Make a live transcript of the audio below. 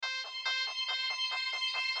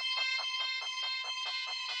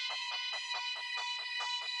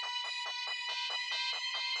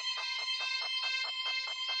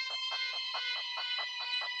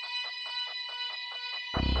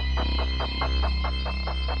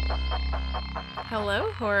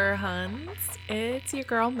Hello, Horror Huns. It's your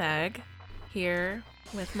girl Meg here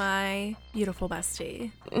with my beautiful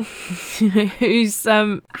bestie. Who's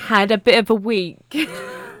had a bit of a week.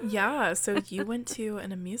 Yeah, so you went to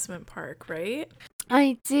an amusement park, right?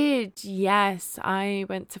 I did, yes. I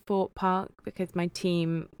went to Fort Park because my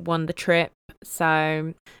team won the trip.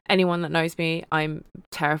 So anyone that knows me, I'm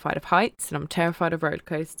terrified of heights and I'm terrified of roller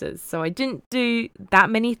coasters. So I didn't do that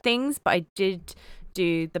many things, but I did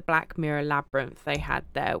do the Black Mirror Labyrinth they had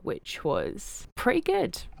there, which was pretty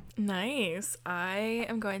good. Nice. I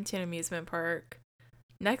am going to an amusement park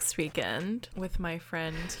next weekend with my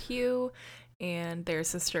friend Hugh and their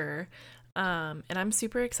sister. And I'm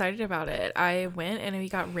super excited about it. I went and we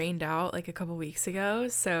got rained out like a couple weeks ago,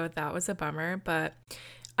 so that was a bummer, but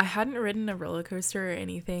I hadn't ridden a roller coaster or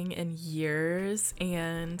anything in years,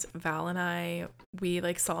 and Val and I, we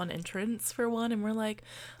like saw an entrance for one and we're like,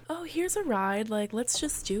 oh, here's a ride, like let's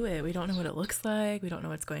just do it. We don't know what it looks like, we don't know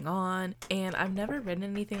what's going on, and I've never ridden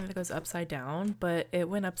anything that goes upside down, but it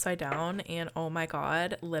went upside down, and oh my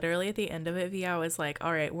god, literally at the end of it, Via was like,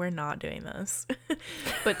 all right, we're not doing this.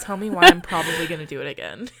 But tell me why I'm probably gonna do it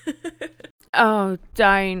again. Oh,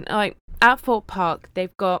 don't. Like, at Fort Park,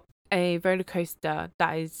 they've got a roller coaster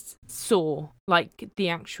that is Saw, like the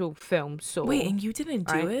actual film Saw. Wait, and you didn't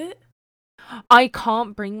do it? I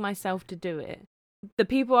can't bring myself to do it. The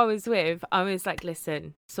people I was with, I was like,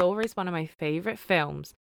 listen, Saw is one of my favourite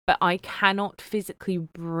films, but I cannot physically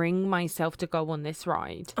bring myself to go on this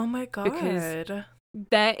ride. Oh my god. Because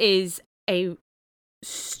there is a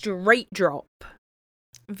straight drop.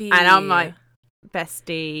 V. And I'm like,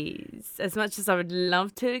 besties, as much as I would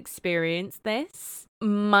love to experience this,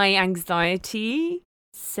 my anxiety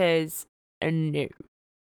says no.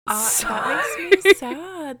 That makes me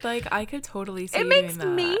sad. Like, I could totally see it you makes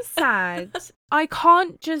doing me that. sad. I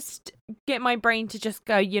can't just get my brain to just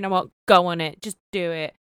go, you know what, go on it, just do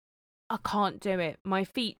it. I can't do it. My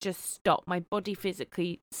feet just stop. My body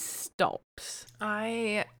physically stops.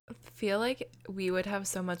 I feel like we would have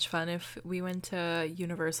so much fun if we went to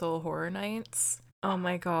Universal Horror Nights. Oh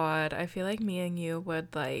my god, I feel like me and you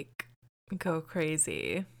would like go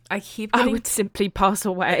crazy. I would simply pass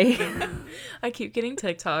away. I keep getting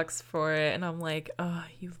TikToks for it, and I'm like, oh,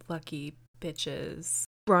 you lucky bitches.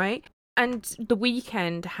 Right? And The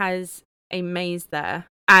Weeknd has a maze there,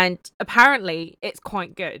 and apparently it's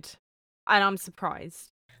quite good. And I'm surprised.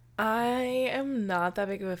 I am not that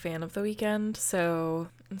big of a fan of The Weeknd, so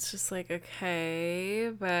it's just like,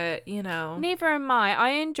 okay, but you know. Neither am I. I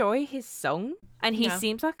enjoy his song, and he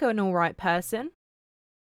seems like an alright person.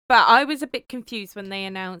 But I was a bit confused when they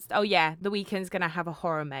announced, oh yeah, The Weeknd's gonna have a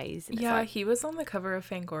horror maze. Yeah, like, he was on the cover of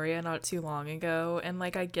Fangoria not too long ago, and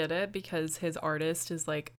like I get it because his artist is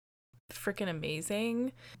like freaking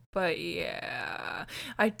amazing. But yeah,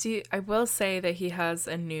 I will say that he has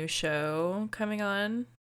a new show coming on,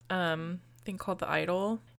 I think called The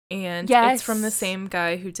Idol. And it's from the same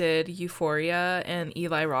guy who did Euphoria, and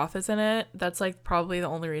Eli Roth is in it. That's like probably the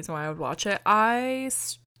only reason why I would watch it. I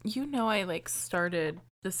like started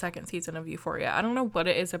the second season of Euphoria. I don't know what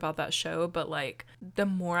it is about that show, but like the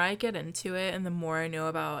more I get into it and the more I know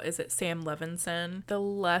about, is it Sam Levinson, the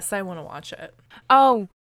less I want to watch it. Oh,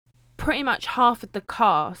 pretty much half of the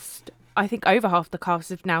cast, I think over half the cast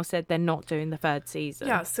have now said they're not doing the third season.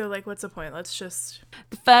 Yeah, so like what's the point? Let's just...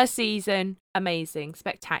 The first season, amazing,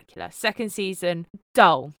 spectacular. Second season,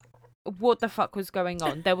 dull. What the fuck was going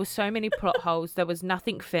on? There were so many plot holes. There was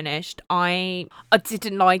nothing finished. I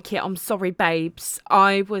didn't like it. I'm sorry, babes.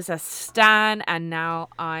 I was a stan and now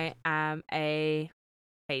I am a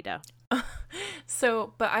hater.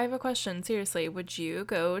 So, but I have a question. Seriously, would you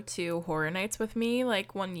go to Horror Nights with me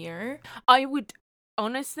like one year? I would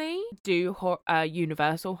honestly do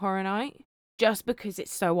Universal Horror Night just because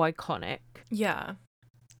it's so iconic. Yeah.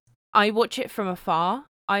 I watch it from afar.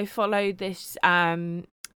 I follow this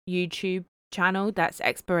YouTube channel that's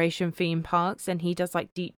Exploration Theme Parks, and he does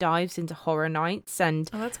like deep dives into Horror Nights and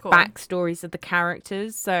that's cool. backstories of the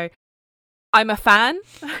characters. So I'm a fan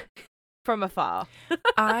from afar.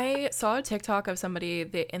 I saw a TikTok of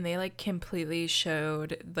somebody and they like completely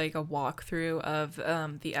showed like a walkthrough of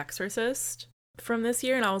The Exorcist from this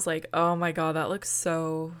year, and I was like, oh my god, that looks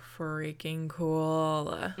so freaking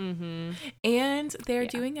cool. Mm-hmm. And they're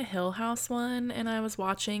doing a Hill House one, and I was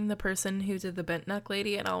watching the person who did the bent neck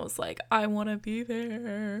lady, and I was like, I want to be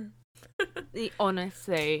there.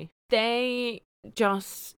 Honestly, they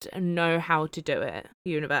just know how to do it.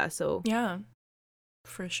 Universal. Yeah,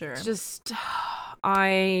 for sure. It's just,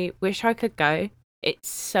 I wish I could go. It's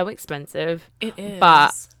so expensive. It is.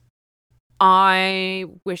 But I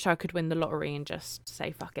wish I could win the lottery and just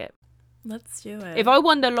say fuck it. Let's do it. If I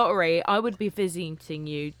won the lottery, I would be visiting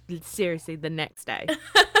you seriously the next day.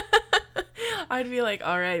 I'd be like,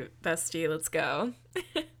 all right, bestie, let's go.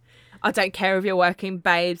 I don't care if you're working,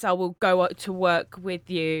 babes. I will go out to work with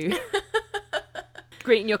you.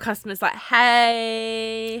 Greeting your customers like,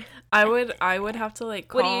 hey. I would have to like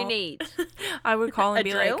call. What do you need? I would call and A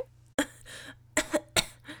be drill? like,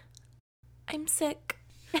 I'm sick.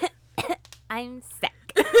 I'm sick.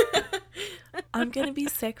 I'm going to be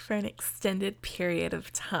sick for an extended period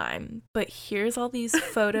of time, but here's all these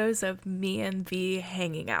photos of me and V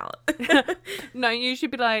hanging out. No, you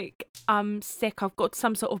should be like, I'm sick. I've got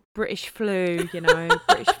some sort of British flu,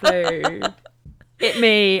 British flu. Hit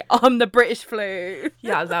me. I'm the British flu.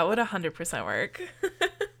 Yeah, that would 100% work.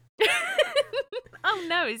 Oh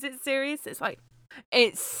no, is it serious? It's like,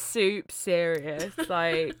 it's soup serious.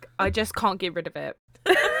 Like, I just can't get rid of it.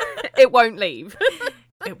 It won't leave.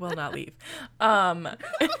 It will not leave.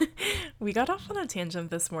 We got off on a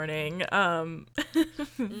tangent this morning.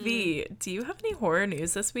 V, do you have any horror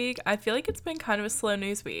news this week? I feel like it's been kind of a slow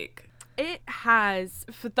news week. It has.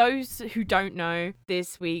 For those who don't know,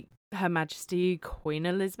 this week, Her Majesty Queen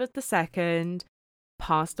Elizabeth II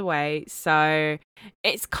passed away. So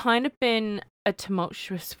it's kind of been a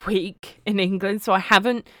tumultuous week in England. So I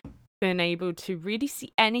haven't been able to really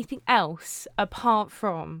see anything else apart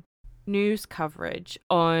from news coverage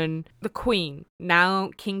on the Queen, now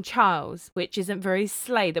King Charles, which isn't very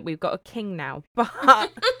slay that we've got a king now. But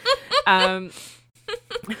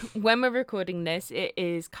when we're recording this, it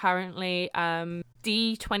is currently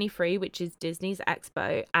D23, which is Disney's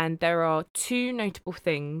Expo, and there are two notable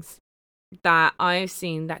things that I've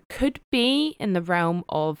seen that could be in the realm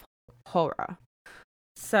of horror.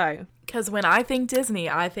 So, because when I think Disney,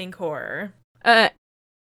 I think horror.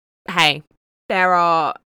 Hey, there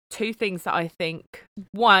are two things that I think,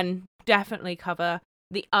 one, definitely cover,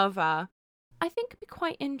 the other, I think could be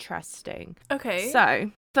quite interesting. Okay.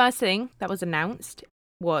 So, first thing that was announced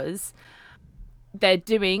was they're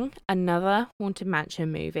doing another Haunted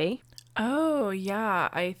Mansion movie. Oh, yeah.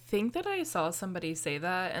 I think that I saw somebody say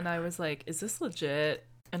that, and I was like, is this legit?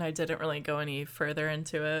 And I didn't really go any further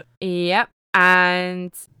into it. Yep.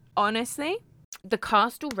 And honestly, the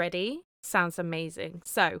cast already sounds amazing.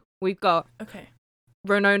 So, we've got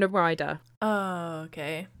Winona Ryder. Oh,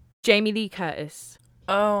 okay. Jamie Lee Curtis.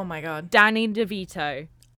 Oh my god. Danny DeVito.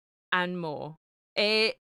 And more.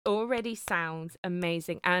 It already sounds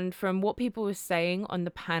amazing. And from what people were saying on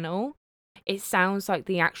the panel, it sounds like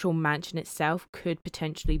the actual mansion itself could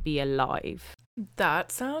potentially be alive.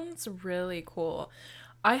 That sounds really cool.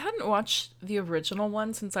 I hadn't watched the original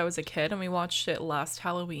one since I was a kid, and we watched it last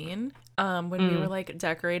Halloween when we were like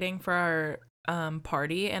decorating for our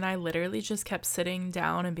party, and I literally just kept sitting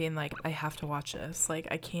down and being like, I have to watch this. Like,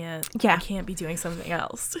 I can't be doing something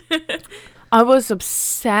else. I was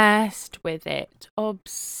obsessed with it.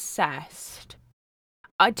 Obsessed.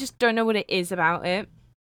 I just don't know what it is about it.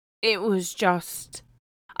 It was just,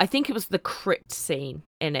 I think it was the crypt scene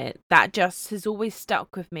in it that just has always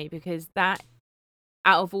stuck with me, because that,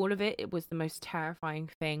 out of all of it, it was the most terrifying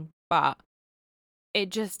thing. But it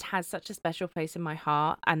just has such a special place in my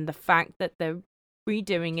heart, and the fact that they're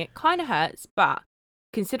redoing it kind of hurts, but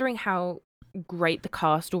considering how great the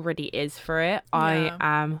cast already is for it, yeah. I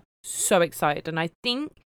am so excited, and I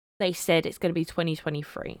think they said it's going to be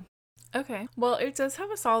 2023. Okay. Well, it does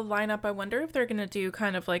have a solid lineup. I wonder if they're going to do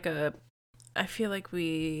kind of like I feel like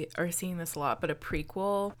we are seeing this a lot, but a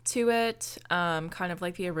prequel to it, kind of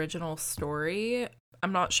like the original story.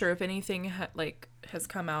 I'm not sure if anything has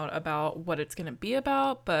come out about what it's going to be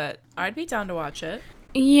about, but I'd be down to watch it.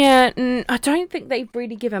 Yeah, I don't think they've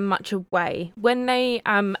really given much away. When they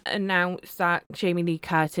announced that Jamie Lee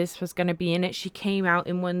Curtis was going to be in it, she came out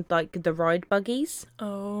in one like the ride buggies.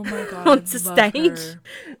 Oh my god! On stage.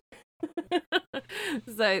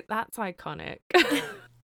 So that's iconic.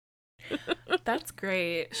 That's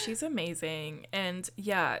great. She's amazing, and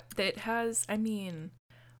yeah, it has. I mean,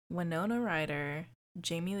 Winona Ryder,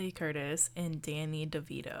 Jamie Lee Curtis, and Danny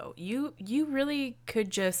DeVito. You really could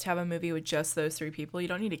just have a movie with just those three people. You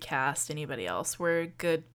don't need to cast anybody else. We're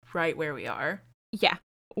good right where we are. Yeah,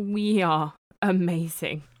 we are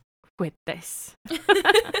amazing with this.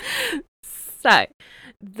 So,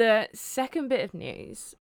 the second bit of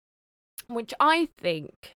news, which I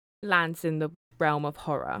think lands in the realm of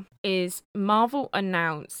horror, is Marvel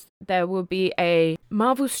announced there will be a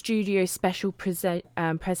Marvel Studio special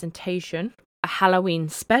presentation, a Halloween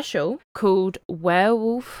special called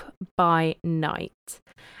Werewolf by Night,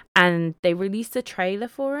 and they released a trailer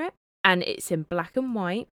for it, and it's in black and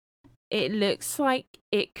white, it looks like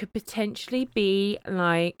it could potentially be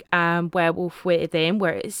like Werewolf Within,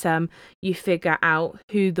 where it's you figure out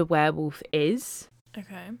who the werewolf is.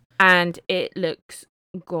 Okay. And it looks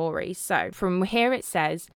gory. So from here it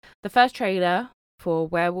says the first trailer for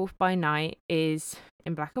Werewolf by Night is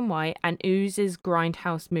in black and white and oozes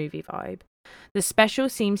grindhouse movie vibe. The special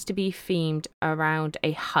seems to be themed around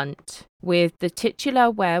a hunt, with the titular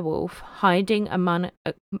werewolf hiding among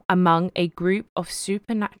a group of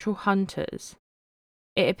supernatural hunters.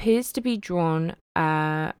 It appears to be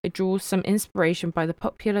it draws some inspiration by the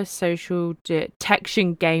popular social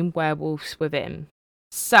detection game Werewolves Within.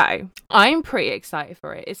 So, I'm pretty excited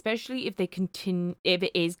for it, especially if if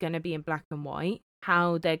it is going to be in black and white,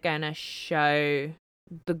 how they're going to show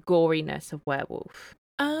the goriness of werewolf.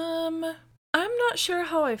 I'm not sure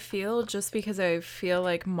how I feel, just because I feel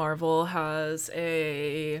like Marvel has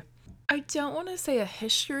I don't want to say a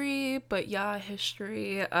history, but yeah, a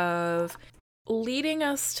history of leading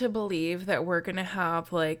us to believe that we're going to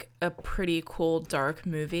have like a pretty cool dark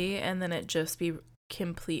movie and then it just be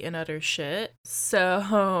complete and utter shit. So,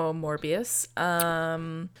 Morbius.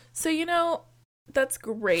 So, that's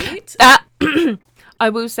great. I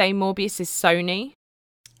will say Morbius is Sony.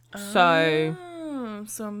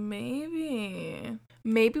 So maybe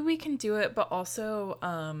we can do it, but also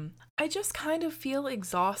I just kind of feel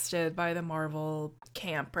exhausted by the Marvel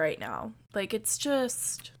camp right now. Like, it's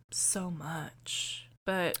just so much.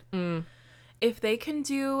 But if they can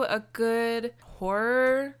do a good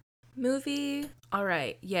horror movie, all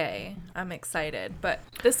right, yay. I'm excited. But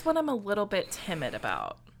this one I'm a little bit timid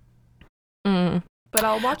about. But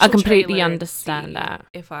I'll watch I the completely trailer understand and see that.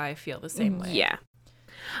 if I feel the same way. Yeah.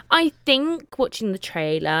 I think watching the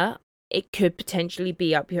trailer, it could potentially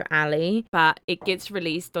be up your alley, but it gets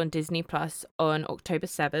released on Disney Plus on October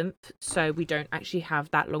 7th, so we don't actually have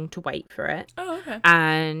that long to wait for it. Oh, okay.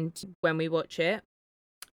 And when we watch it,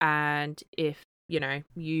 and if,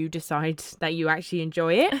 you decide that you actually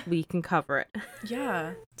enjoy it, we can cover it.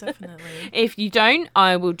 Yeah, definitely. If you don't,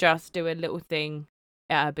 I will just do a little thing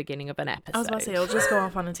at the beginning of an episode. I was about to say, I'll just go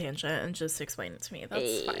off on a tangent and just explain it to me.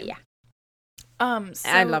 That's fine. Yeah. So,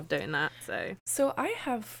 I love doing that, So I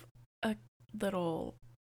have a little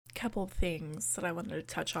couple things that I wanted to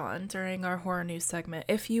touch on during our horror news segment.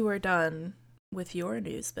 If you were done with your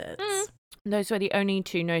news bits. Those were the only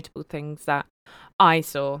two notable things that I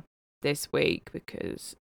saw this week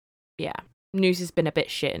because, yeah, news has been a bit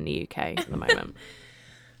shit in the UK at the moment.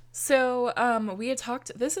 So, we had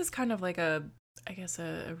talked, this is kind of like a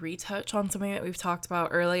retouch on something that we've talked about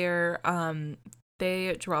earlier.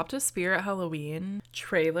 They dropped a Spirit Halloween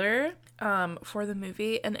trailer for the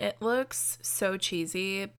movie, and it looks so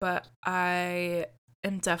cheesy, but I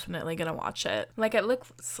am definitely gonna watch it. Like, it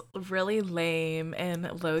looks really lame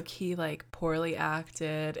and low-key, like, poorly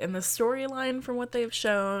acted, and the storyline from what they've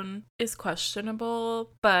shown is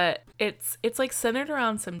questionable, but it's like centered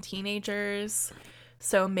around some teenagers.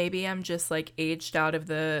 So maybe I'm just like aged out of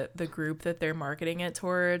the group that they're marketing it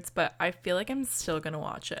towards, but I feel like I'm still gonna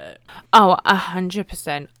watch it. Oh,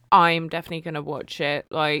 100%. I'm definitely gonna watch it.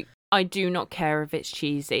 Like, I do not care if it's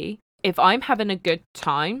cheesy. If I'm having a good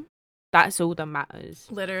time, that's all that matters.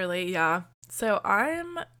 Literally, yeah. So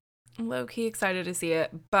I'm low-key excited to see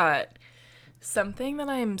it, but something that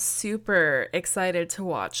I'm super excited to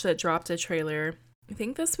watch that dropped a trailer, I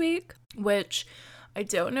think this week, which I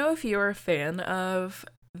don't know if you're a fan of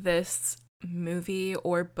this movie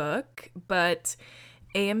or book, but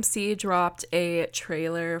AMC dropped a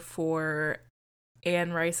trailer for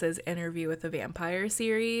Anne Rice's Interview with the Vampire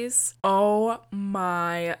series. Oh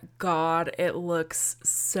my god, it looks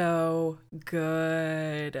so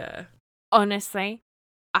good. Honestly,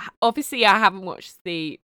 obviously I haven't watched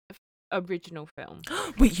the original film.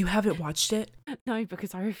 Wait, you haven't watched it? No,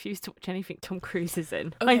 because I refuse to watch anything Tom Cruise is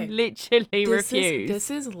in. Okay. I literally refuse.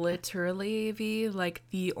 This is literally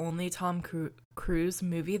the only Tom Cruise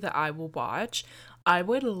movie that I will watch. I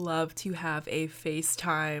would love to have a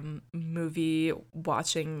FaceTime movie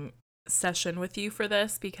watching session with you for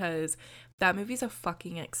this, because that movie's a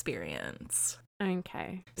fucking experience.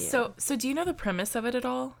 Okay. Yeah. So do you know the premise of it at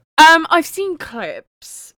all? I've seen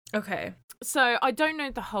clips. Okay. So I don't know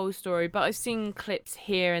the whole story, but I've seen clips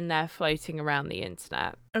here and there floating around the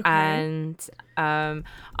internet. Okay. And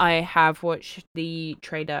I have watched the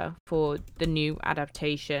trailer for the new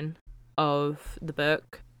adaptation of the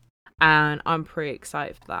book, and I'm pretty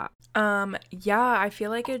excited for that. Yeah, I feel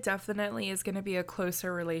like it definitely is going to be a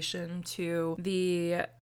closer relation to the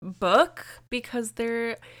book, because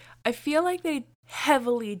I feel like they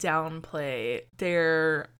heavily downplay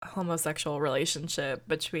their homosexual relationship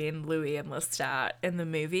between Louis and Lestat in the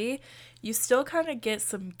movie. You still kind of get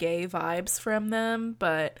some gay vibes from them,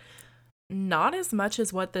 but not as much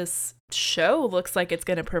as what this show looks like it's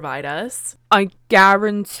going to provide us. I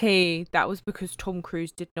guarantee that was because Tom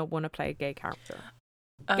Cruise did not want to play a gay character.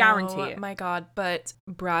 Guarantee it. Oh my god, but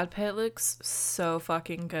Brad Pitt looks so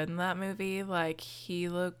fucking good in that movie. Like, he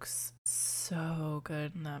looks so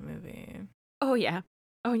good in that movie. Oh yeah.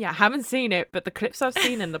 I haven't seen it, but the clips I've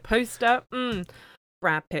seen in the poster,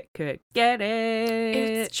 Brad Pitt could get it.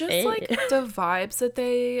 It's just like the vibes that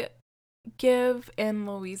they give in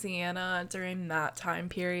Louisiana during that time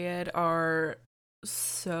period are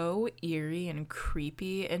so eerie and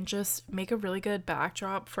creepy and just make a really good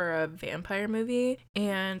backdrop for a vampire movie,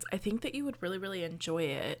 and I think that you would really, really enjoy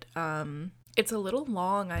it. It's a little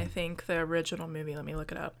long, I think, the original movie. Let me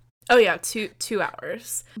look it up. Oh yeah, 2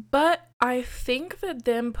 hours. But I think that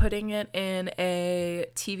them putting it in a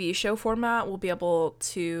TV show format will be able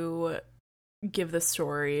to give the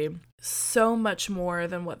story so much more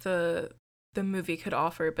than what the movie could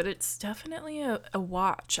offer, but it's definitely a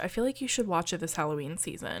watch. I feel like you should watch it this Halloween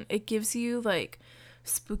season. It gives you like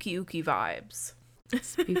spooky ooky vibes.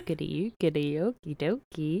 Spookity ookity okie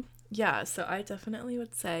dokie. Yeah, so I definitely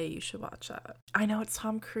would say you should watch that. I know it's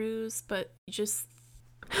Tom Cruise, but you just...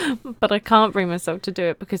 But I can't bring myself to do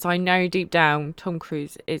it because I know deep down Tom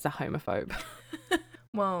Cruise is a homophobe.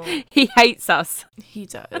 Well, he hates us. He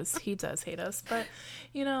does. He does hate us, but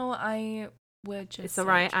you know, I would just... It's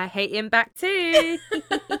alright, I hate him back too.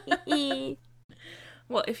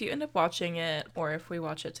 Well, if you end up watching it, or if we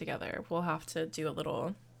watch it together, we'll have to do a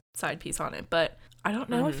little side piece on it, but I don't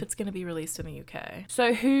know if it's going to be released in the UK.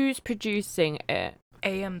 So who's producing it?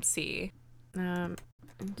 AMC.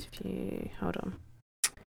 Interview, hold on.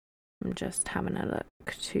 I'm just having a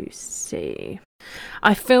look to see.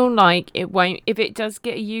 I feel like it won't, if it does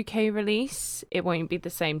get a UK release, it won't be the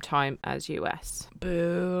same time as US.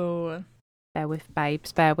 Boo. Bear with,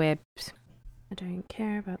 babes, bear with. I don't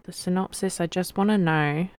care about the synopsis, I just want to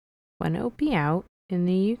know when it'll be out in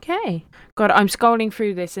the UK. God, I'm scrolling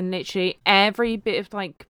through this and literally every bit of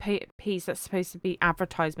like piece that's supposed to be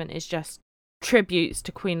advertisement is just tributes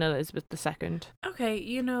to Queen Elizabeth II. Okay,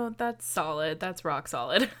 you know, that's solid. That's rock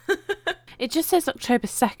solid. It just says October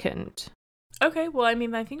 2nd. Okay, well, I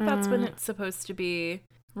mean, I think that's when it's supposed to be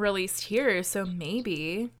released here, so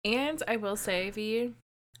maybe. And I will say, V,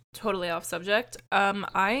 totally off subject,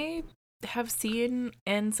 I have seen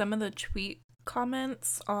in some of the tweet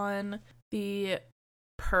comments on the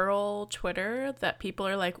Pearl Twitter that people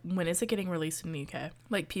are like, when is it getting released in the UK?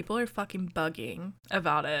 Like, people are fucking bugging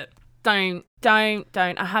about it. Don't. I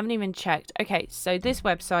haven't even checked. Okay, so this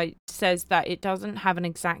website says that it doesn't have an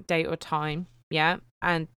exact date or time, yeah?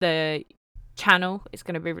 And the channel it's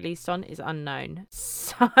going to be released on is unknown.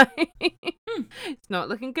 So, it's not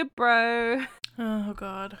looking good, bro. Oh,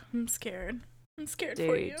 God. I'm scared. I'm scared Dude,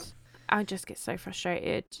 for you. I just get so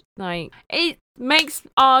frustrated. Like, it makes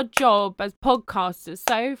our job as podcasters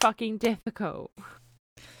so fucking difficult.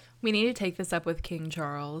 We need to take this up with King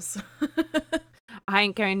Charles. I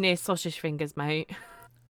ain't going near sausage fingers, mate.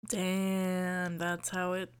 Damn, that's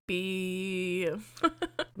how it be.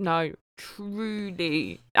 No,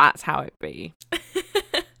 truly, that's how it be.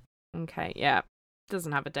 Okay, yeah.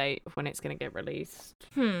 Doesn't have a date of when it's going to get released.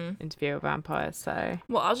 Interview with Vampire, so...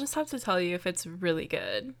 Well, I'll just have to tell you if it's really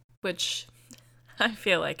good, which I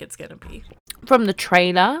feel like it's going to be. From the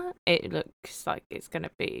trailer, it looks like it's going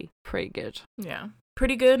to be pretty good. Yeah.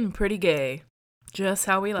 Pretty good and pretty gay. Just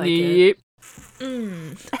how we like it.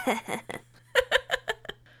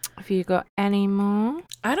 Have you got any more?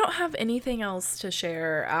 I don't have anything else to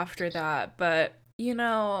share after that, but, you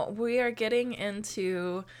know, we are getting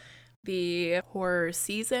into the horror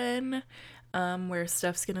season, where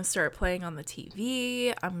stuff's gonna start playing on the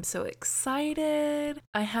TV. I'm so excited.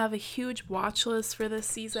 I have a huge watch list for this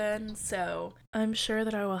season, so I'm sure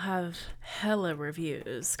that I will have hella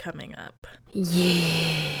reviews coming up.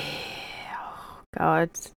 Yeah. Oh, God.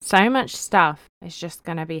 So much stuff is just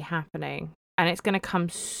gonna be happening. And it's going to come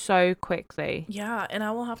so quickly. Yeah, and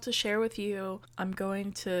I will have to share with you, I'm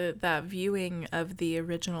going to that viewing of the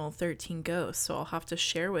original 13 Ghosts, so I'll have to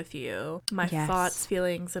share with you my thoughts,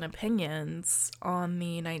 feelings, and opinions on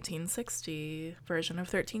the 1960 version of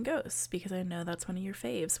 13 Ghosts, because I know that's one of your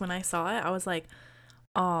faves. When I saw it, I was like,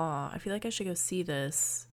 aw, I feel like I should go see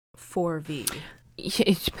this for V.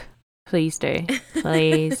 Please do.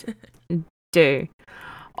 Please do.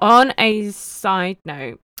 On a side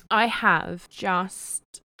note, I have just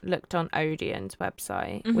looked on Odeon's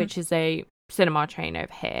website, which is a cinema train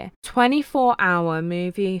over here. 24-hour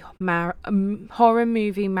horror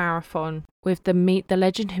movie marathon with the Meet the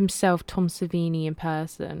Legend himself, Tom Savini, in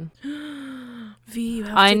person. V, you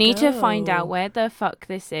have I to need go. to find out where the fuck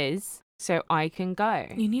this is so I can go.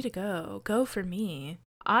 You need to go. Go for me.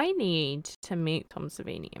 I need to meet Tom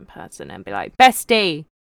Savini in person and be like, bestie,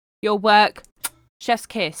 your work, chef's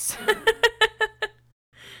kiss.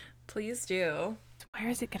 Please do. Where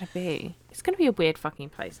is it going to be? It's going to be a weird fucking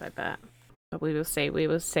place, I bet. But we will see. We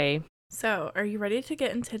will see. So, are you ready to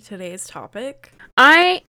get into today's topic?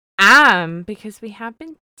 I am, because we have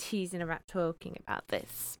been teasing about talking about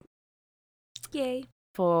this. Yay.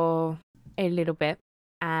 For a little bit.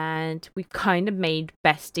 And we've kind of made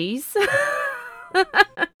besties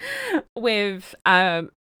with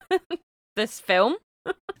this film.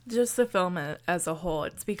 Just the film as a whole.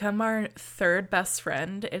 It's become our third best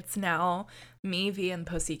friend. It's now me, V, and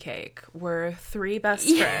Pussycake. We're 3 best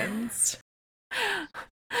friends.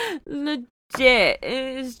 Legit.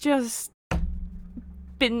 It's just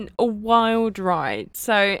been a wild ride.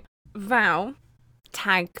 So Val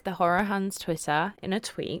tagged the Horror Huns Twitter in a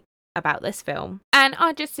tweet about this film, and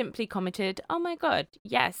I just simply commented, oh my god,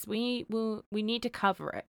 yes, we need to cover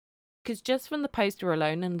it, because just from the poster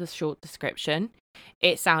alone and the short description,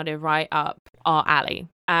 it sounded right up our alley.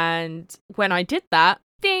 And when I did that,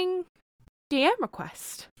 ding, DM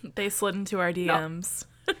request. They slid into our DMs.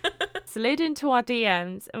 Slid into our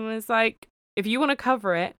DMs and was like, if you want to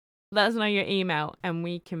cover it, let us know your email and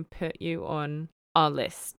we can put you on our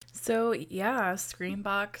list. So yeah,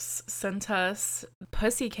 Screambox sent us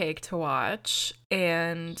Pussycake to watch,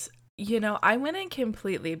 and I went in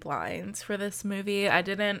completely blind for this movie. I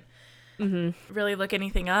didn't really look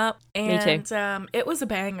anything up, and Me too. It was a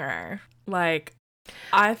banger. Like,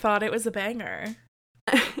 I thought it was a banger.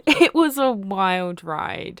 It was a wild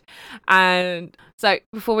ride. And so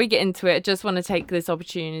before we get into it, I just want to take this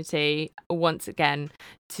opportunity once again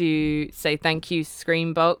to say thank you,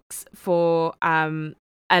 Screambox, for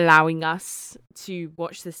allowing us to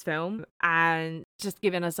watch this film and just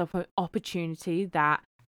giving us an opportunity that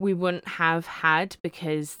we wouldn't have had,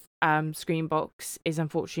 because Screambox is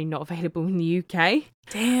unfortunately not available in the UK.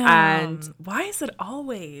 Damn. And why is it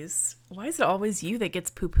always you that gets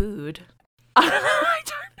poo-pooed? I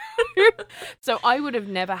don't know. So I would have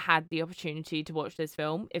never had the opportunity to watch this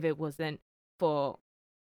film if it wasn't for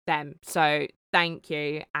them. So thank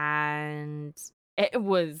you. And it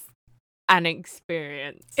was an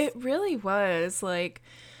experience. It really was. Like,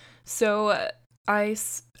 so I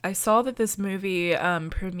saw that this movie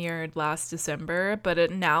premiered last December,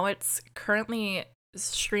 but now it's currently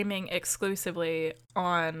streaming exclusively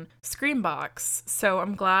on Screambox. So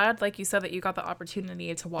I'm glad, like you said, that you got the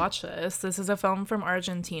opportunity to watch this. This is a film from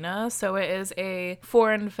Argentina, so it is a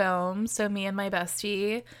foreign film. So me and my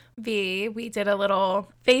bestie V, we did a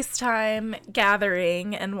little FaceTime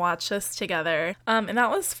gathering and watched this together. And that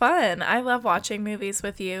was fun. I love watching movies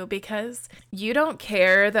with you because you don't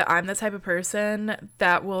care that I'm the type of person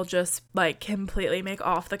that will just like completely make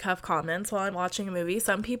off the cuff comments while I'm watching a movie.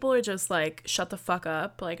 Some people are just like, shut the fuck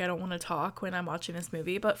up. Like, I don't want to talk when I'm watching this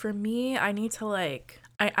movie. But for me, I need to like,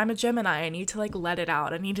 I'm a Gemini. I need to like let it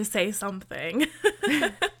out. I need to say something.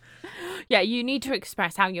 Yeah, you need to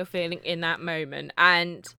express how you're feeling in that moment.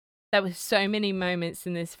 And there were so many moments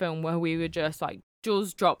in this film where we were just like,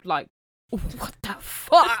 jaws dropped, like, what the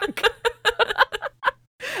fuck?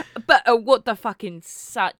 But what the fuck in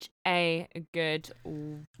such a good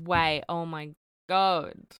way. Oh my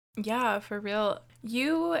god. Yeah, for real.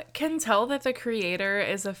 You can tell that the creator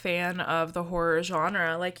is a fan of the horror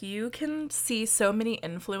genre. Like, you can see so many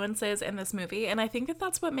influences in this movie, and I think that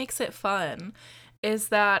that's what makes it fun, is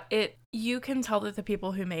that you can tell that the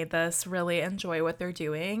people who made this really enjoy what they're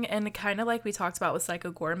doing. And kind of like we talked about with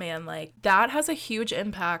Psycho Goreman, like, that has a huge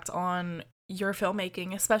impact on your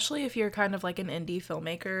filmmaking, especially if you're kind of like an indie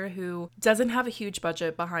filmmaker who doesn't have a huge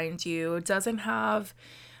budget behind you, doesn't have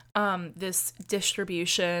this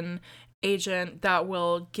distribution agent that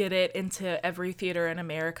will get it into every theater in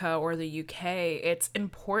America or the UK. It's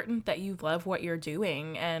important that you love what you're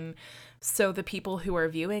doing, and so the people who are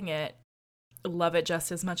viewing it love it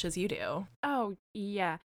just as much as you do. Oh,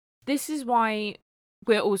 yeah. This is why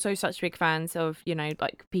we're also such big fans of,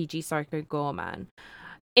 like PG Psycho Goreman.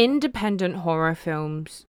 Independent horror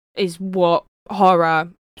films is what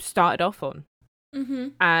horror started off on. Mm-hmm.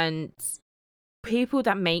 And people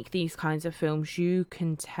that make these kinds of films, you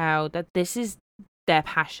can tell that this is their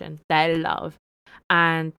passion, their love,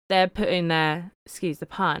 and they're putting their, excuse the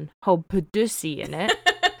pun, whole pussy in it.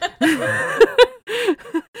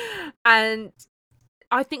 And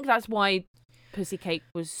I think that's why Pussycake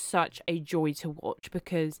was such a joy to watch,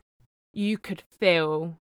 because you could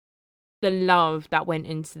feel the love that went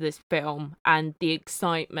into this film and the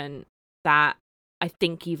excitement that I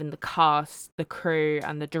think even the cast, the crew,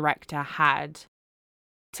 and the director had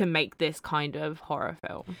to make this kind of horror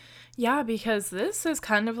film. Yeah, because this is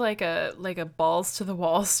kind of like a balls to the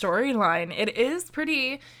wall storyline. It is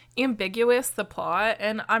pretty ambiguous, the plot,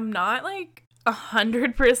 and I'm not like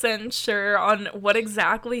 100% sure on what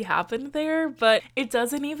exactly happened there, but it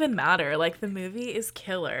doesn't even matter. Like, the movie is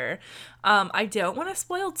killer. I don't want to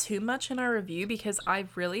spoil too much in our review because I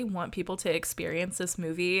really want people to experience this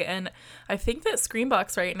movie, and I think that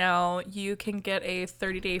Screambox right now, you can get a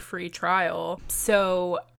 30-day free trial,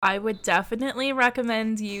 so I would definitely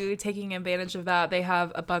recommend you taking advantage of that. They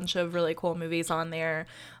have a bunch of really cool movies on there.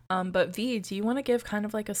 But V, do you want to give kind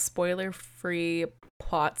of like a spoiler-free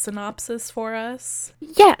plot synopsis for us?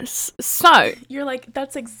 Yes. So You're like,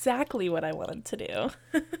 that's exactly what I wanted to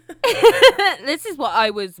do. this is what I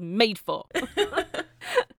was made for.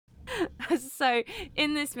 So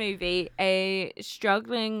in this movie, a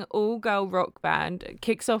struggling all-girl rock band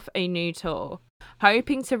kicks off a new tour,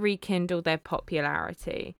 hoping to rekindle their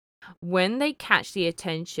popularity. When they catch the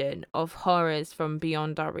attention of horrors from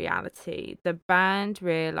beyond our reality, the band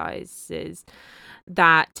realizes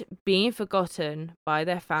that being forgotten by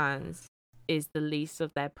their fans is the least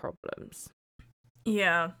of their problems.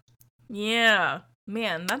 Yeah.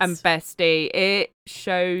 Man, that's... And bestie, it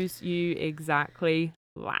shows you exactly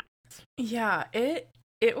that. Yeah, it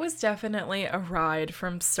was definitely a ride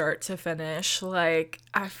from start to finish. Like,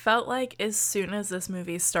 I felt like as soon as this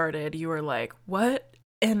movie started, you were like, what?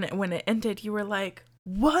 And when it ended, you were like,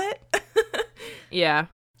 what? Yeah.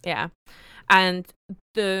 And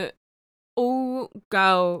the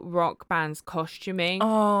all-girl rock band's costuming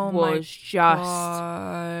was just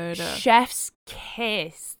God. chef's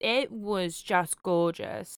kiss. It was just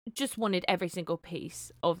gorgeous. Just wanted every single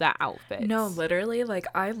piece of that outfit. No, literally, like,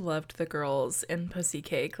 I loved the girls in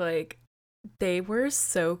Pussycake. Like, they were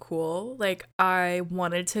so cool. Like, I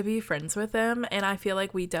wanted to be friends with them, and I feel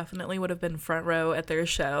like we definitely would have been front row at their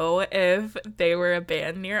show if they were a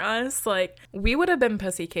band near us. Like, we would have been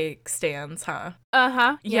Pussycake stans, huh?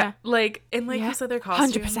 Yeah. Like, and like you said, their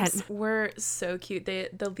costumes 100%. were so cute.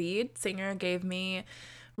 The lead singer gave me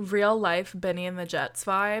real life Benny and the Jets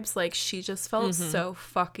vibes. Like, she just felt so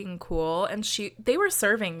fucking cool, and they were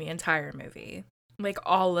serving the entire movie. Like,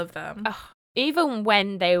 all of them. Even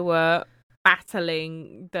when they were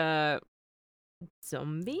battling the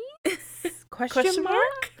zombies? Question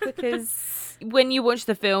mark? Because when you watch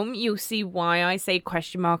the film, you'll see why I say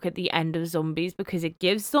question mark at the end of zombies, because it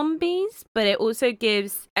gives zombies, but it also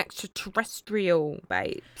gives extraterrestrial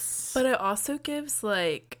babes. But it also gives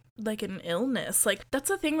like an illness. Like, that's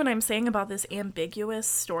the thing when I'm saying about this ambiguous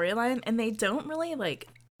storyline, and they don't really like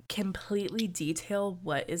completely detail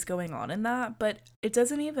what is going on in that, but it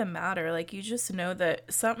doesn't even matter. Like, you just know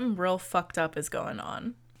that something real fucked up is going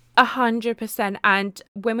on. 100%. And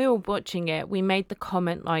when we were watching it, we made the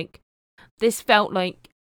comment like, this felt like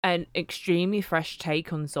an extremely fresh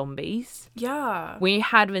take on zombies. Yeah. We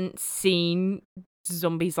hadn't seen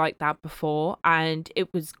zombies like that before, and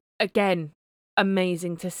it was, again,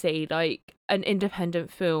 amazing to see, like, an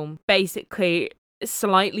independent film basically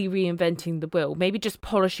slightly reinventing the wheel, maybe just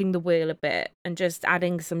polishing the wheel a bit and just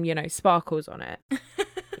adding some, sparkles on it,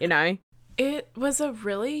 It was a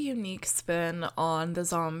really unique spin on the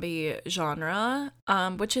zombie genre,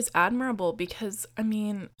 which is admirable because, I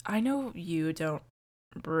mean, I know you don't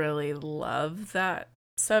really love that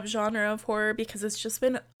subgenre of horror because it's just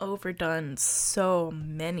been overdone so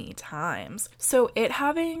many times. So it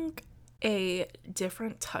having a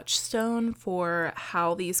different touchstone for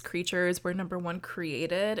how these creatures were, number one,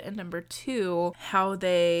 created, and number two, how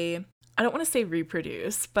they, I don't want to say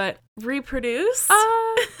reproduce, but reproduce?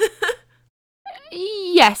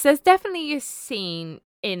 Yes, there's definitely a scene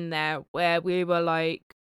in there where we were like,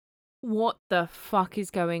 what the fuck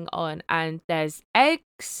is going on? And there's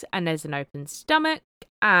eggs and there's an open stomach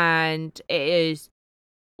and it is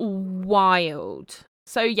wild.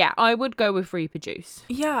 So yeah, I would go with reproduce.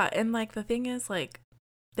 Yeah, and like the thing is, like,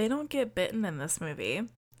 they don't get bitten in this movie,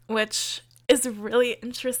 which is really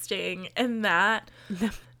interesting in that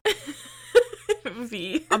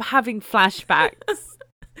V. I'm having flashbacks.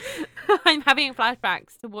 I'm having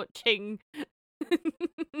flashbacks to watching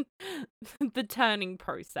the turning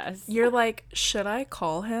process. You're like, should I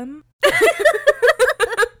call him?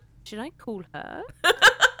 Should I call her?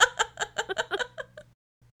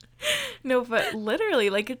 No, but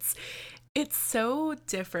literally, like, it's so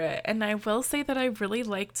different. And I will say that I really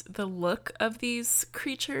liked the look of these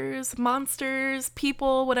creatures, monsters,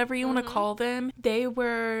 people, whatever you want to call them. They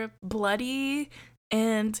were bloody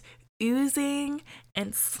and oozing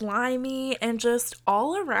and slimy and just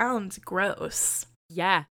all around gross.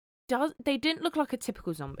 Yeah. They didn't look like a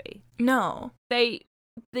typical zombie. No. They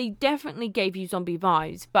definitely gave you zombie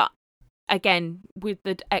vibes, but again, with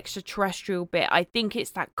the extraterrestrial bit, I think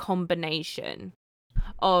it's that combination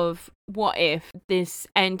of what if this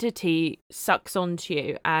entity sucks onto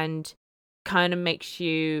you and kind of makes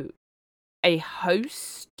you a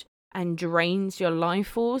host and drains your life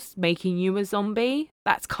force, making you a zombie.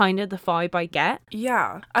 That's kind of the vibe I get.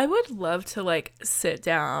 Yeah. I would love to like sit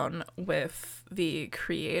down with the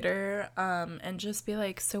creator and just be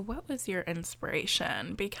like, so what was your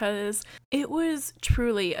inspiration? Because it was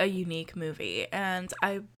truly a unique movie. And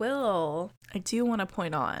I do want to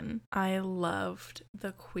point on, I loved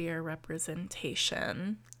the queer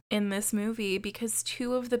representation in this movie because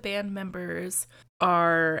 2 of the band members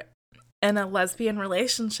are in a lesbian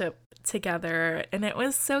relationship together, and it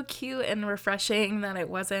was so cute and refreshing that it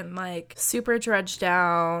wasn't like super dredged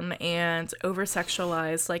down and over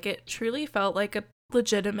sexualized. Like, it truly felt like a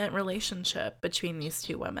legitimate relationship between these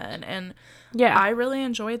 2 women, and yeah, I really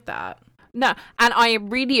enjoyed that. No, and I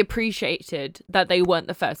really appreciated that they weren't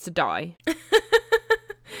the first to die.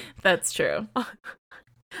 That's true.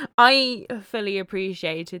 I fully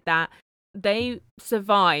appreciated that. They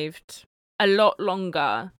survived a lot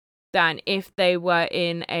longer than if they were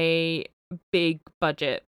in a big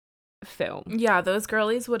budget film. Yeah, those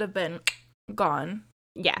girlies would have been gone.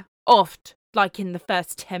 Yeah, oft, like in the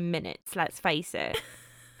first 10 minutes, let's face it.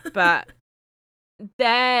 But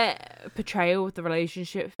their portrayal of the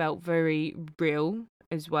relationship felt very real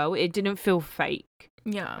as well. It didn't feel fake.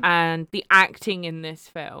 Yeah. And the acting in this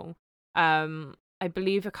film, I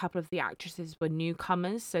believe a couple of the actresses were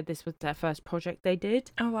newcomers, so this was their first project they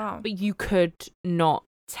did. Oh, wow. But you could not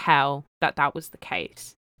tell that was the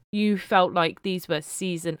case. You felt like these were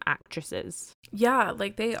seasoned actresses. Yeah,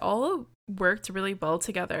 like they all worked really well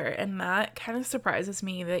together, and that kind of surprises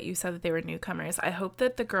me that you said that they were newcomers. I hope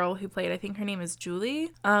that the girl who played, I think her name is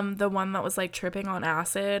Julie, the one that was like tripping on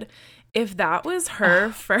acid, if that was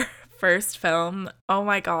her first film, oh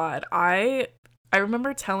my god, I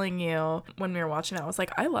remember telling you when we were watching it, I was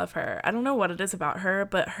like, I love her. I don't know what it is about her,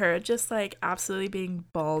 but her just like absolutely being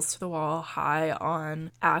balls to the wall high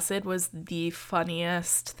on acid was the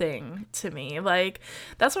funniest thing to me. Like,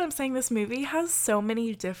 that's what I'm saying. This movie has so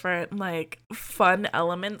many different like fun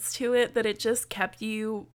elements to it that it just kept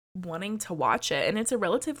you wanting to watch it. And it's a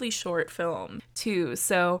relatively short film too.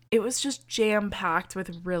 So it was just jam-packed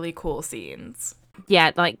with really cool scenes.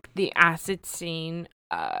 Yeah, like the acid scene.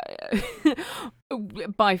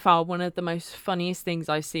 By far one of the most funniest things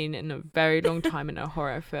I've seen in a very long time in a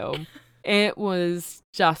horror film. It was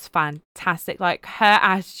just fantastic. Like her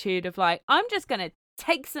attitude of like, I'm just gonna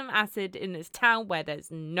take some acid in this town where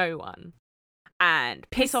there's no one and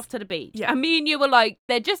piss off to the beach. Yeah. And me and you were like,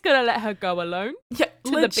 they're just gonna let her go alone to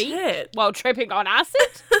legit. The beach while tripping on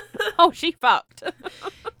acid. Oh, she fucked.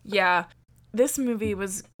 Yeah, this movie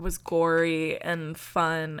was gory and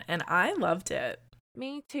fun, and I loved it.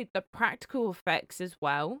 Me too. The practical effects as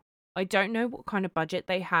well. I don't know what kind of budget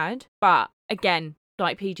they had, but again,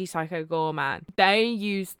 like PG Psycho Gore, man, they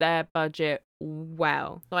used their budget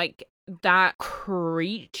well. Like that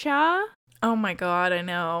creature. Oh my god, I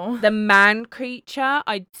know. The man creature,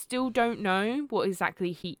 I still don't know what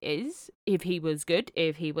exactly he is. If he was good,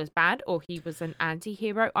 if he was bad, or he was an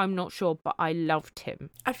anti-hero. I'm not sure, but I loved him.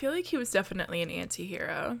 I feel like he was definitely an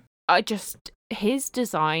anti-hero. His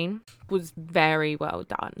design was very well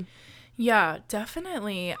done. Yeah,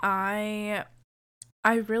 definitely. I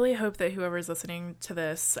really hope that whoever's listening to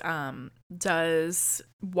this does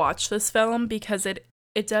watch this film, because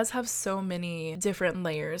it does have so many different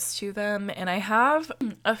layers to them. And I have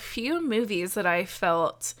a few movies that I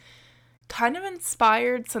felt kind of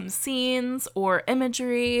inspired some scenes or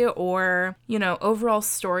imagery or, overall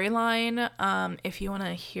storyline, if you want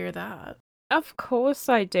to hear that. Of course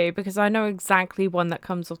I do, because I know exactly one that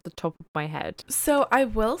comes off the top of my head. So I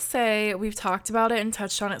will say we've talked about it and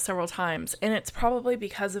touched on it several times, and it's probably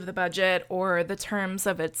because of the budget or the terms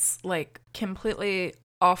of its like completely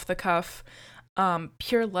off the cuff,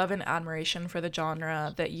 pure love and admiration for the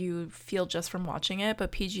genre that you feel just from watching it.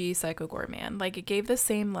 But PG Psycho Gore, man, like it gave the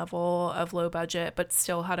same level of low budget but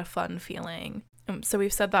still had a fun feeling. So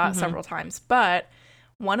we've said that several times, but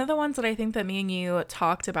one of the ones that I think that me and you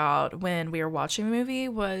talked about when we were watching the movie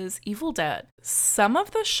was Evil Dead. Some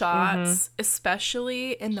of the shots,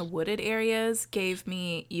 especially in the wooded areas, gave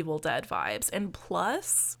me Evil Dead vibes. And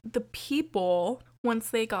plus, the people,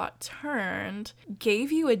 once they got turned,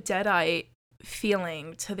 gave you a Deadite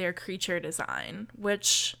feeling to their creature design,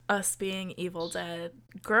 which, us being Evil Dead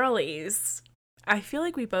girlies, I feel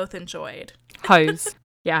like we both enjoyed. Hoes.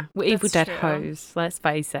 Yeah, we're Evil That's Dead true. hoes, let's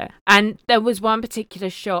face it. And there was one particular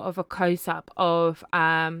shot of a close-up of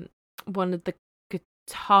one of the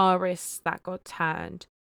guitarists that got turned.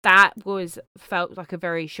 That felt like a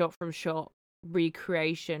very shot-from-shot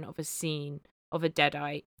recreation of a scene of a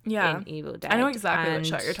Deadite in Evil Dead. I know exactly what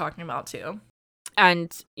shot you're talking about, too.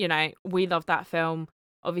 And, you know, we love that film.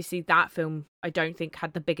 Obviously, that film, I don't think,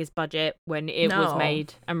 had the biggest budget when it was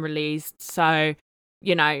made and released. So,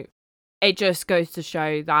 you know, it just goes to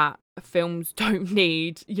show that films don't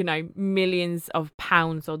need, you know, millions of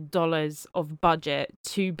pounds or dollars of budget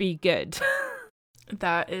to be good.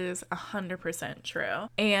 That is 100% true.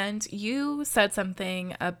 And you said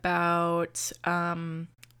something about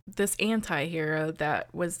this anti-hero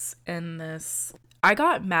that was in this. I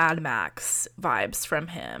got Mad Max vibes from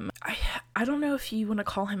him. I don't know if you want to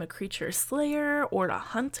call him a creature slayer or a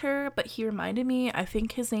hunter, but he reminded me, I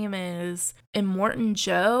think his name is Immortan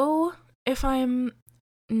Joe, if I'm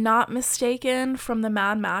not mistaken, from the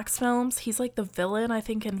Mad Max films. He's like the villain, I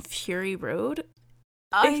think, in Fury Road.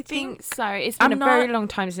 I think so. It's been a very long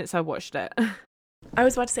time since I watched it. I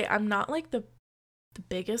was about to say, I'm not like the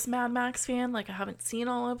biggest Mad Max fan. Like, I haven't seen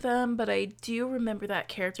all of them, but I do remember that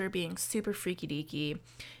character being super freaky deaky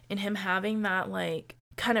and him having that like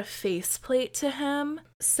kind of faceplate to him.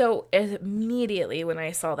 So immediately when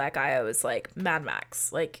I saw that guy, I was like, Mad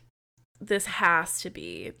Max, like this has to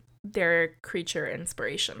be their creature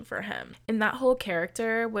inspiration for him. And that whole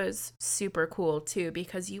character was super cool too,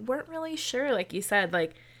 because you weren't really sure, like you said,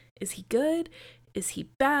 like, is he good? Is he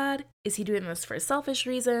bad? Is he doing this for selfish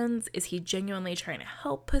reasons? Is he genuinely trying to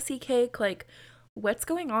help Pussycake? Like, what's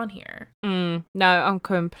going on here? No, I'm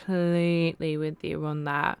completely with you on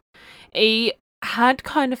that. He had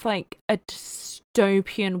kind of like a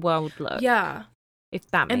dystopian world look. Yeah.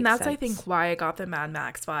 If that makes sense. And that's, I think, why I got the Mad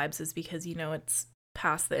Max vibes, is because, you know, it's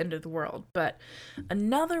past the end of the world. But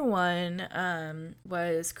another one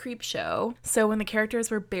was Creepshow. So when the characters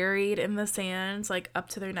were buried in the sand, like up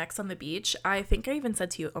to their necks on the beach, I think I even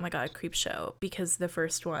said to you, oh my god, Creepshow, because the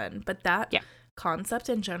first one. But that concept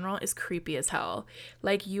in general is creepy as hell.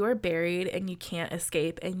 Like, you are buried and you can't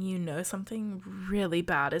escape, and you know something really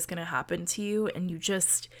bad is gonna happen to you, and you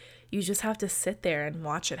just have to sit there and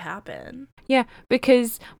watch it happen. Yeah,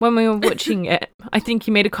 because when we were watching it, I think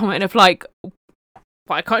you made a comment of like,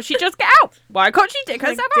 why can't she just get out? Why can't she dig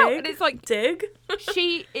herself out? And it's like, dig?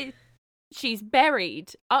 She's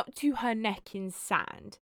buried up to her neck in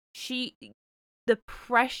sand. The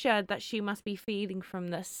pressure that she must be feeling from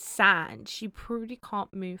the sand, she probably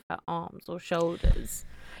can't move her arms or shoulders.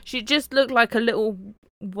 She just looked like a little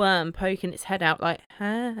worm poking its head out like,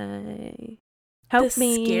 hey, help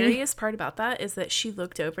me. The scariest part about that is that she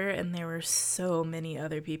looked over and there were so many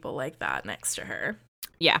other people like that next to her.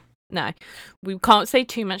 Yeah. No, we can't say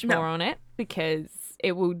too much more on it because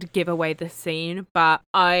it would give away the scene, but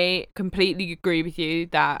I completely agree with you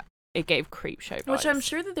that it gave Creepshow vibes. Which I'm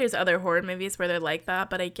sure that there's other horror movies where they're like that,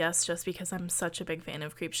 but I guess just because I'm such a big fan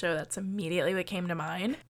of Creepshow, that's immediately what came to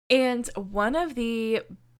mind. And one of the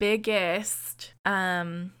biggest,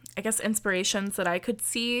 I guess, inspirations that I could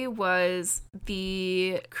see was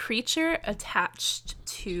the creature attached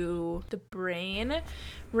to the brain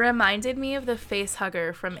reminded me of the face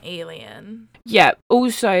hugger from Alien. Yeah,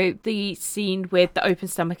 also the scene with the open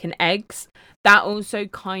stomach and eggs, that also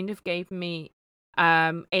kind of gave me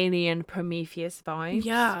Alien Prometheus vibes.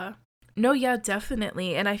 Yeah. No, yeah,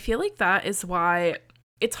 definitely. And I feel like that is why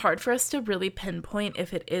it's hard for us to really pinpoint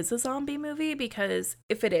if it is a zombie movie, because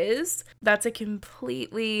if it is, that's a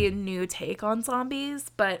completely new take on zombies,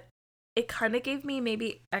 but it kind of gave me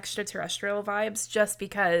maybe extraterrestrial vibes just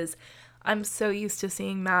because I'm so used to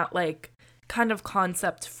seeing that like kind of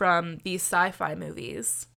concept from these sci-fi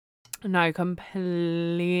movies. No,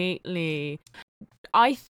 completely.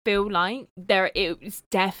 I feel like it's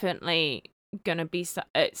definitely gonna be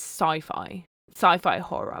sci-fi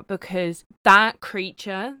horror, because that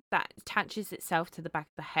creature that attaches itself to the back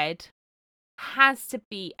of the head has to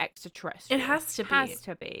be extraterrestrial. It has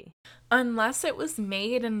to be. Unless it was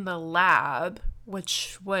made in the lab,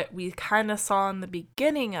 which what we kind of saw in the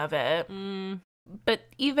beginning of it. But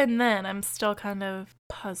even then, I'm still kind of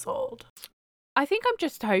puzzled. I think I'm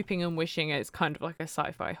just hoping and wishing it's kind of like a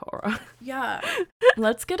sci-fi horror. Yeah.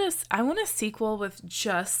 Let's get I want a sequel with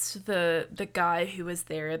just the guy who was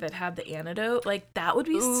there that had the antidote. Like, that would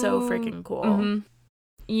be so freaking cool. Mm-hmm.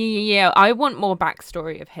 Yeah, I want more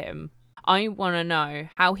backstory of him. I want to know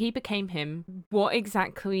how he became him, what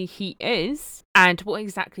exactly he is, and what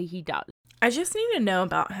exactly he does. I just need to know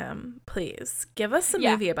about him, please. Give us a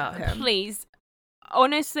movie about him. Please.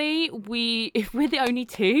 honestly, if we're the only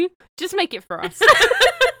two, just make it for us.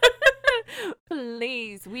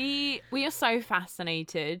 Please. We are so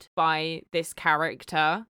fascinated by this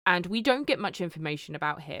character, and we don't get much information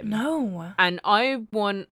about him. No. And I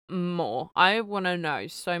want more. I want to know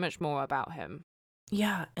so much more about him.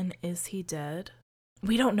 Yeah, and is he dead?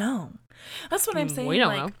 We don't know. That's what I'm saying. We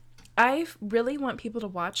don't know. I really want people to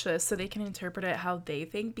watch this so they can interpret it how they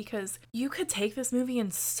think, because you could take this movie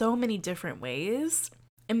in so many different ways.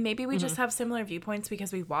 And maybe we just have similar viewpoints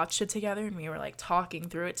because we watched it together and we were like talking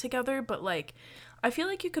through it together. But like, I feel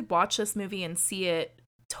like you could watch this movie and see it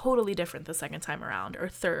totally different the second time around, or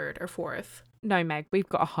third or fourth. No, Meg, we've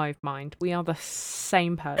got a hive mind. We are the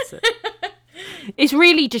same person. It's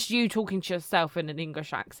really just you talking to yourself in an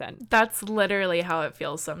English accent. That's literally how it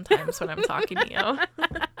feels sometimes when I'm talking to you.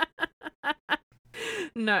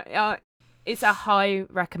 No, it's a high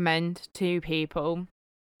recommend to people.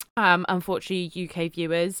 Unfortunately, UK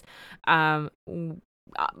viewers,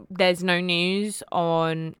 there's no news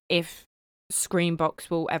on if Screambox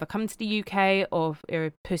will ever come to the UK or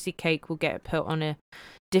if Pussycake will get put on a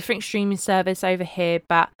different streaming service over here.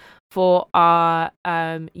 But for our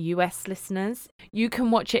US listeners, you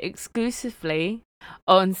can watch it exclusively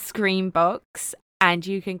on Screambox, and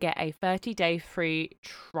you can get a 30-day free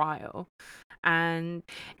trial. And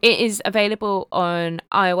it is available on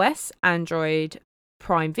iOS, Android,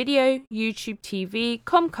 Prime Video, YouTube TV,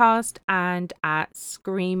 Comcast, and at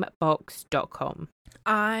screambox.com.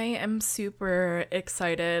 I am super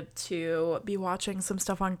excited to be watching some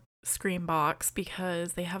stuff on Screambox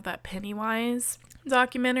because they have that Pennywise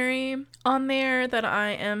documentary on there that I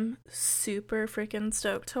am super freaking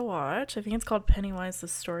stoked to watch. I think it's called Pennywise, the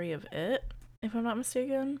Story of It, if I'm not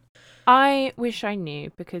mistaken. I wish I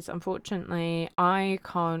knew, because unfortunately I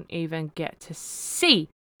can't even get to see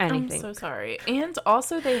anything. I'm so sorry. And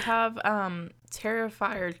also they have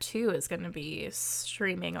Terrifier 2 is going to be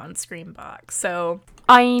streaming on Screambox. So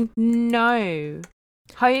I know.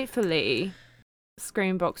 Hopefully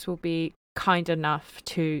Screambox will be kind enough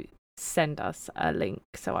to send us a link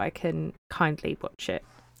so I can kindly watch it.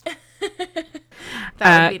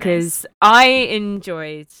 That would be nice. I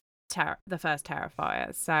enjoyed the first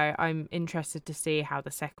Terrifier, so I'm interested to see how the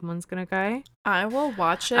second one's going to go. I will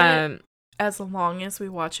watch it as long as we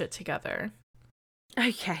watch it together.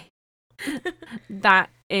 Okay. That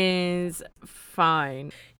is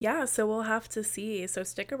fine. Yeah, so we'll have to see. So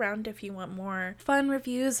stick around if you want more fun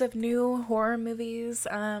reviews of new horror movies.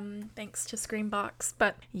 Thanks to Screambox.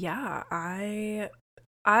 But yeah, I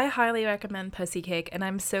highly recommend Pussycake, and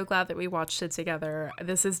I'm so glad that we watched it together.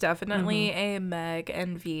 This is definitely a Meg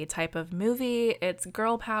and V type of movie. It's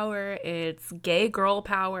girl power. It's gay girl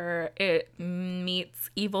power. It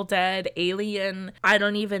meets Evil Dead, Alien. I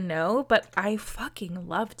don't even know, but I fucking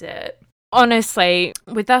loved it. Honestly,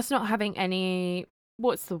 with us not having any...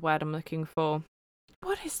 What's the word I'm looking for?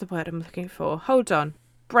 What is the word I'm looking for? Hold on.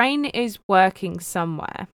 Brain is working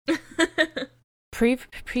somewhere.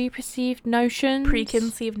 Preconceived notions?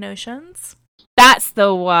 Preconceived notions? That's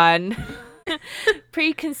the one.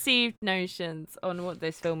 Preconceived notions on what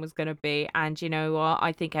this film was going to be. And you know what?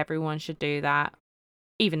 I think everyone should do that,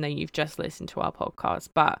 even though you've just listened to our podcast.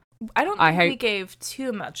 But I don't think we gave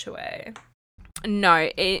too much away. No,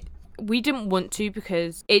 we didn't want to,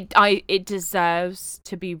 because it deserves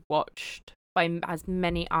to be watched by as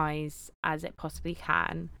many eyes as it possibly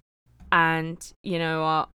can. And you know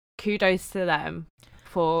what? Kudos to them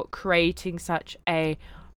for creating such a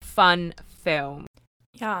fun film.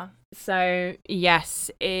 Yeah. So yes,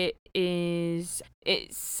 it's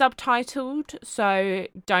subtitled, so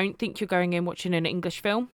don't think you're going in watching an English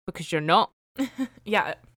film, because you're not.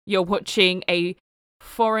 Yeah. You're watching a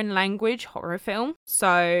foreign language horror film.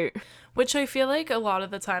 So, which I feel like a lot of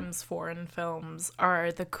the times foreign films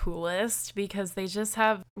are the coolest, because they just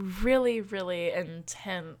have really, really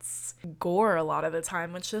intense gore a lot of the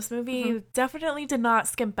time, which this movie definitely did not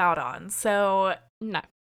skimp out on. So no,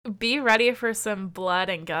 be ready for some blood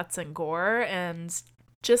and guts and gore, and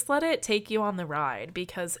just let it take you on the ride,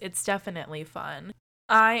 because it's definitely fun.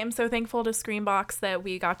 I am so thankful to Screambox that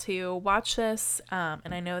we got to watch this,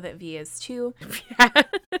 and I know that V is too.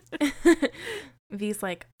 V's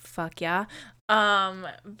like, fuck yeah.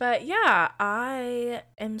 But yeah, I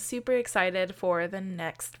am super excited for the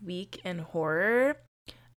next week in horror,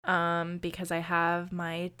 because I have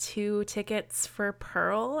my 2 tickets for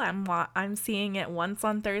Pearl. I'm seeing it once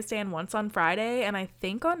on Thursday and once on Friday, and I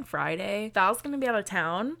think on Friday Val's gonna be out of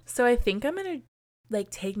town, so I think I'm gonna like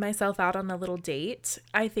take myself out on a little date.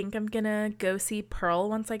 I think I'm gonna go see Pearl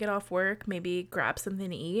once I get off work, maybe grab something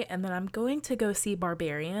to eat, and then I'm going to go see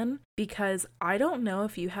Barbarian because I don't know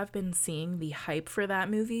if you have been seeing the hype for that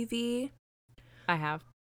movie, V. I have.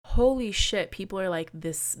 Holy shit, people are like,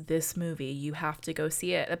 this movie, you have to go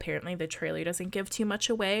see it. Apparently the trailer doesn't give too much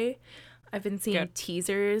away. I've been seeing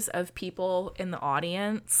teasers of people in the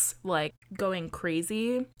audience like going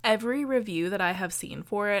crazy. Every review that I have seen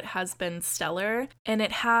for it has been stellar, and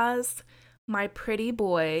it has my pretty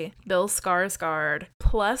boy Bill Skarsgård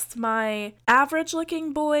plus my average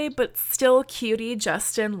looking boy but still cutie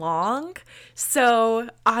Justin Long. So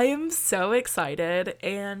I am so excited.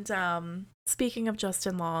 And speaking of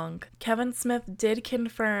Justin Long, Kevin Smith did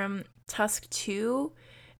confirm Tusk 2,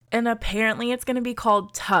 and apparently it's going to be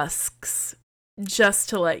called Tusks, just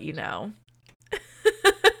to let you know.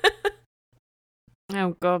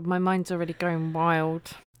 Oh God, my mind's already going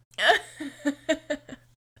wild.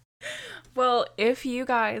 Well, if you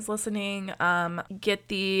guys listening get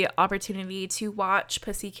the opportunity to watch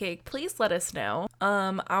Pussycake, please let us know.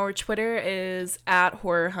 Our Twitter is at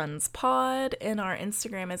Horror Huns Pod, and our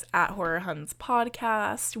Instagram is at Horror Huns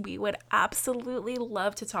Podcast. We would absolutely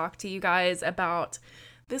love to talk to you guys about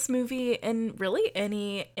this movie and really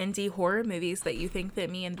any indie horror movies that you think that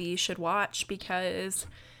me and V should watch, because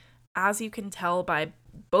as you can tell by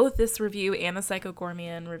both this review and the Psycho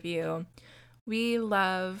Gourmand review, we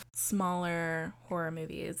love smaller horror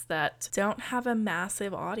movies that don't have a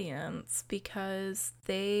massive audience because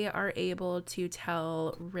they are able to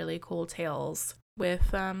tell really cool tales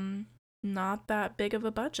with not that big of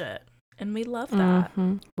a budget. And we love that.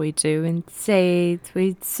 Mm-hmm. We do indeed.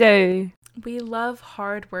 We do. We love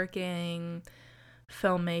hardworking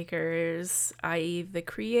filmmakers, i.e. the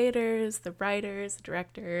creators, the writers, the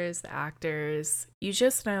directors, the actors. You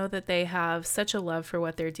just know that they have such a love for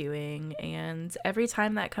what they're doing, and every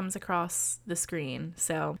time that comes across the screen.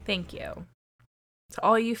 So thank you to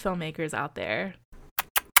all you filmmakers out there.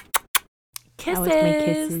 Kisses. That was my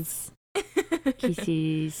kisses.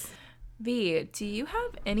 Kisses. V, do you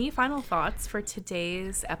have any final thoughts for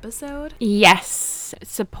today's episode? Yes,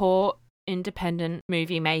 support independent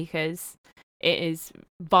movie makers. It is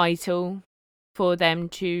vital for them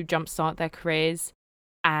to jumpstart their careers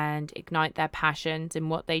and ignite their passions in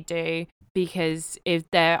what they do, because if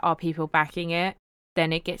there are people backing it,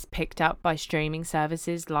 then it gets picked up by streaming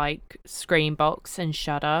services like Screambox and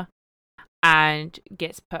Shudder and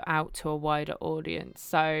gets put out to a wider audience.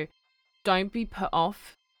 So don't be put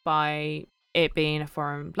off by it being a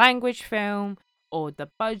foreign language film or the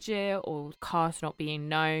budget or cast not being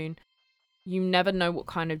known. You never know what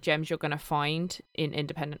kind of gems you're going to find in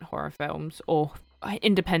independent horror films or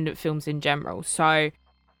independent films in general. So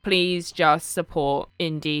please just support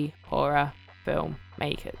indie horror film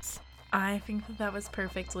makers. I think that was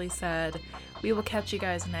perfectly said. We will catch you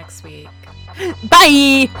guys next week.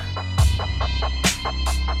 Bye!